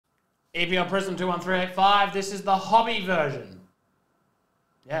EPL Prizm 21385. This is the hobby version.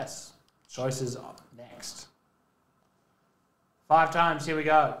 Yes. Choices up next. 5 times. Here we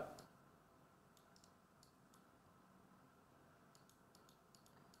go.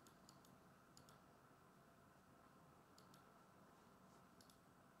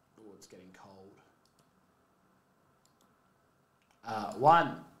 Oh, it's getting cold.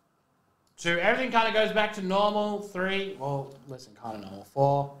 1, 2. Everything kind of goes back to normal. 3. Well, listen, kind of normal.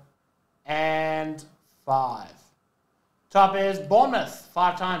 4. And 5. Top is Bournemouth.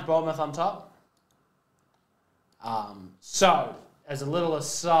 5 times Bournemouth on top. So, as a little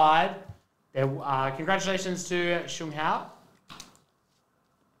aside, congratulations to Shung Hao.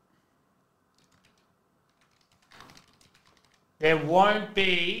 There won't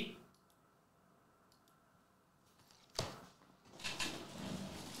be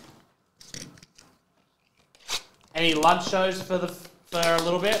any lunch shows for a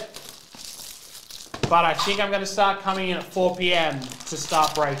little bit, but I think I'm going to start coming in at 4 p.m. to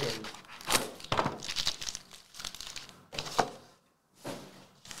start breaking.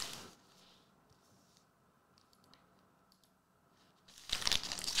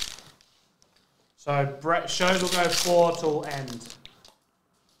 So shows will go 4 till end,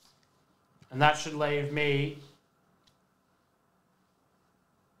 and that should leave me.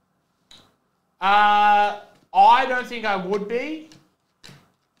 I don't think I would be,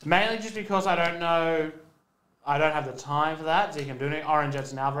 mainly just because I don't know. I don't have the time for that. Zeke Mduni, Orange,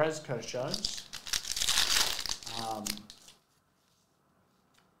 Edson Alvarez, Curtis Jones.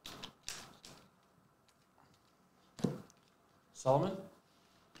 Solomon.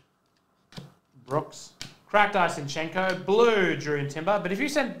 Brooks. Cracked Ice Sinchenko. Blue, Drew and Timber. But if you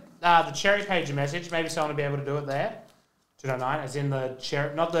send the cherry page a message, maybe someone will be able to do it there. 209, as in the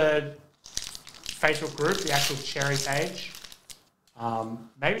cherry, not the Facebook group, the actual cherry page.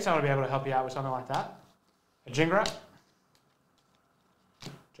 Maybe someone will be able to help you out with something like that. A Jingra.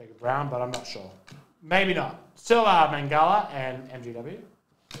 Jacob Brown, but I'm not sure. Maybe not. Still Mangala and MGW.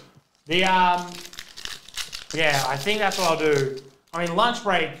 Yeah, I think that's what I'll do. I mean, lunch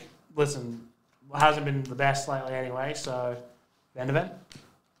break, listen, hasn't been the best lately anyway, so the end of it.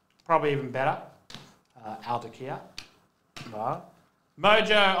 Probably even better. Aldakia.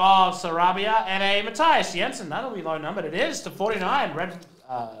 Mojo of Sarabia and a Matthias Jensen. That'll be low numbered. It is to 49. Red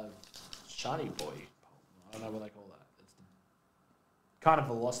shiny boy. I don't know what they call that. It's kind of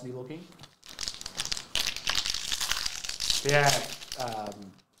velocity looking. Yeah.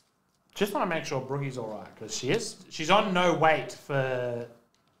 Just want to make sure Brookie's all right because she's on no weight for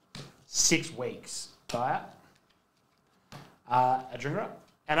 6 weeks. Diet. A Drinker.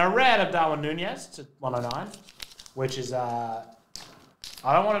 And a red of Darwin Nunez to 109, which is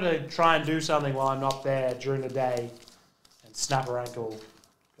I don't want her to try and do something while I'm not there during the day and snap her ankle,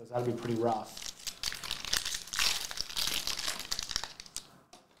 because that'd be pretty rough.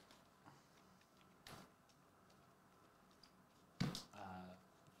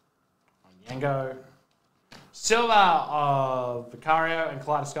 Yango. Silver of Vicario and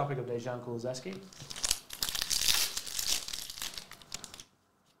Kaleidoscopic of Dejan Kulizeski.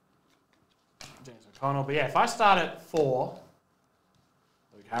 James O'Connell. But yeah, if I start at 4...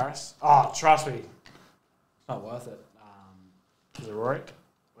 Harris. Oh, trust me. It's not worth it. Is it Rory?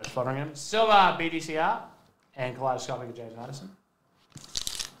 We're following him. Silver BDCR and Kaleidoscopic of James Madison.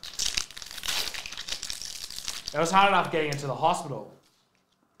 It was hard enough getting into the hospital.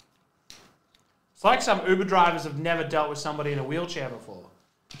 It's like some Uber drivers have never dealt with somebody in a wheelchair before.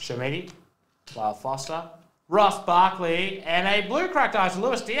 Shamidi, Lyle Foster, Ross Barkley, and a blue cracked ice,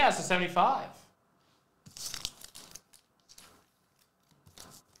 Luis Diaz to 75.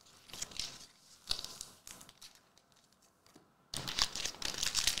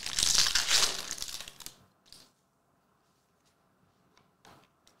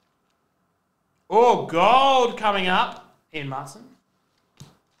 Oh, gold coming up in Martin.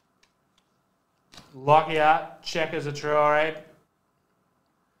 Lockyer, Checkers, a Traore.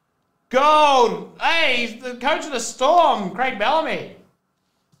 Gold! Hey, he's the coach of the Storm, Craig Bellamy.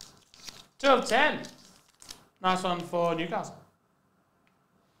 2 of 10. Nice one for Newcastle.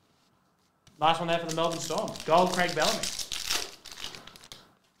 Nice one there for the Melbourne Storm. Gold, Craig Bellamy.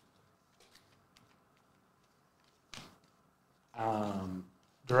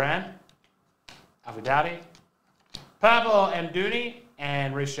 Duran. Avidati. Purple, Mduni,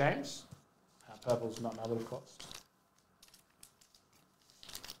 and Reece James. Purple's not numbered, of course.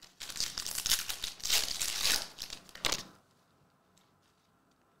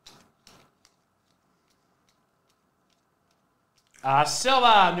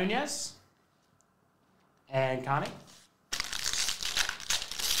 Silva, Nunez, and Carney.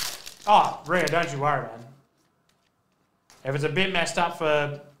 Oh, Rio, don't you worry, man. If it's a bit messed up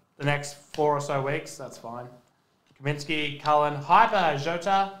for the next 4 or so weeks, that's fine. Kaminsky, Cullen, Hyper,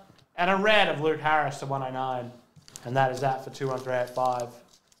 Jota, and a red of Luke Harris to 109. And that is that for 21385.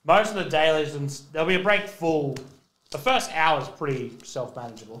 Most of the dailies, and there'll be a break full. The first hour is pretty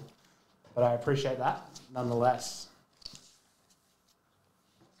self-manageable, but I appreciate that nonetheless.